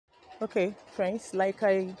Okay, friends, like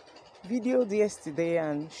I videoed yesterday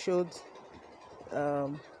and showed,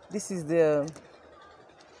 this is the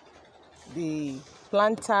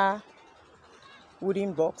planter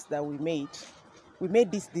wooden box that we made. We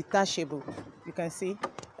made this detachable. You can see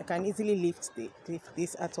I can easily lift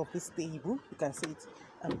this out of this table. You can see it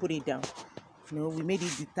and put it down. We made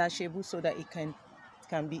it detachable so that it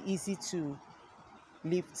can be easy to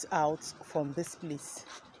lift out from this place.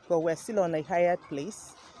 But we're still on a hired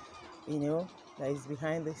place, that is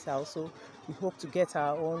behind this house. So we hope to get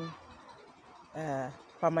our own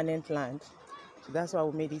permanent land. So that's why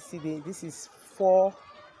we made it. See, this is 4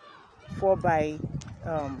 by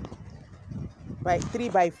 3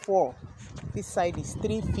 by 4. This side is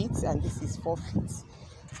 3 feet and this is 4 feet.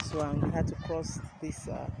 So we had to cross this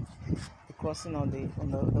the crossing on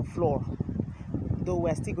the floor. Though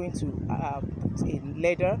we're still going to put a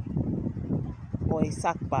leather or a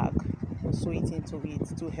sack bag or sew it into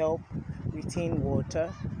it to help retain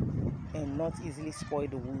water and not easily spoil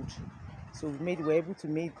the wood. So we're able to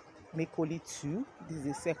make only 2. This is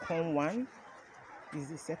the second one.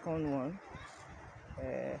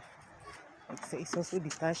 It's also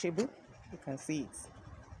detachable. You can see it,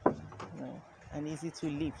 and easy to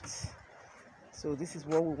lift. So this is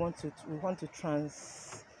what we want to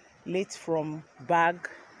translate from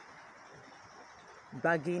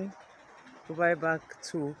bagging over back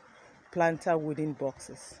to planter wooden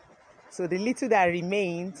boxes. So the little that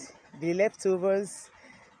remained, the leftovers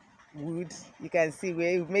wood, you can see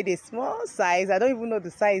we made a small size. I don't even know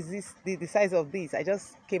the size the size of this. I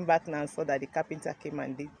just came back now and saw that the carpenter came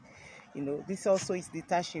and did. This also is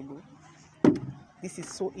detachable. This is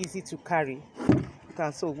so easy to carry.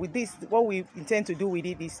 So with this, what we intend to do with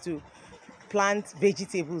it is to plant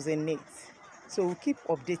vegetables in it. So we'll keep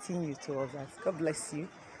updating you to others. God bless you.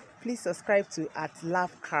 Please subscribe to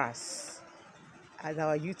 @LoveCars as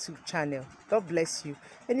our YouTube channel. God bless you.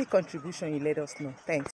 Any contribution, you let us know. Thanks.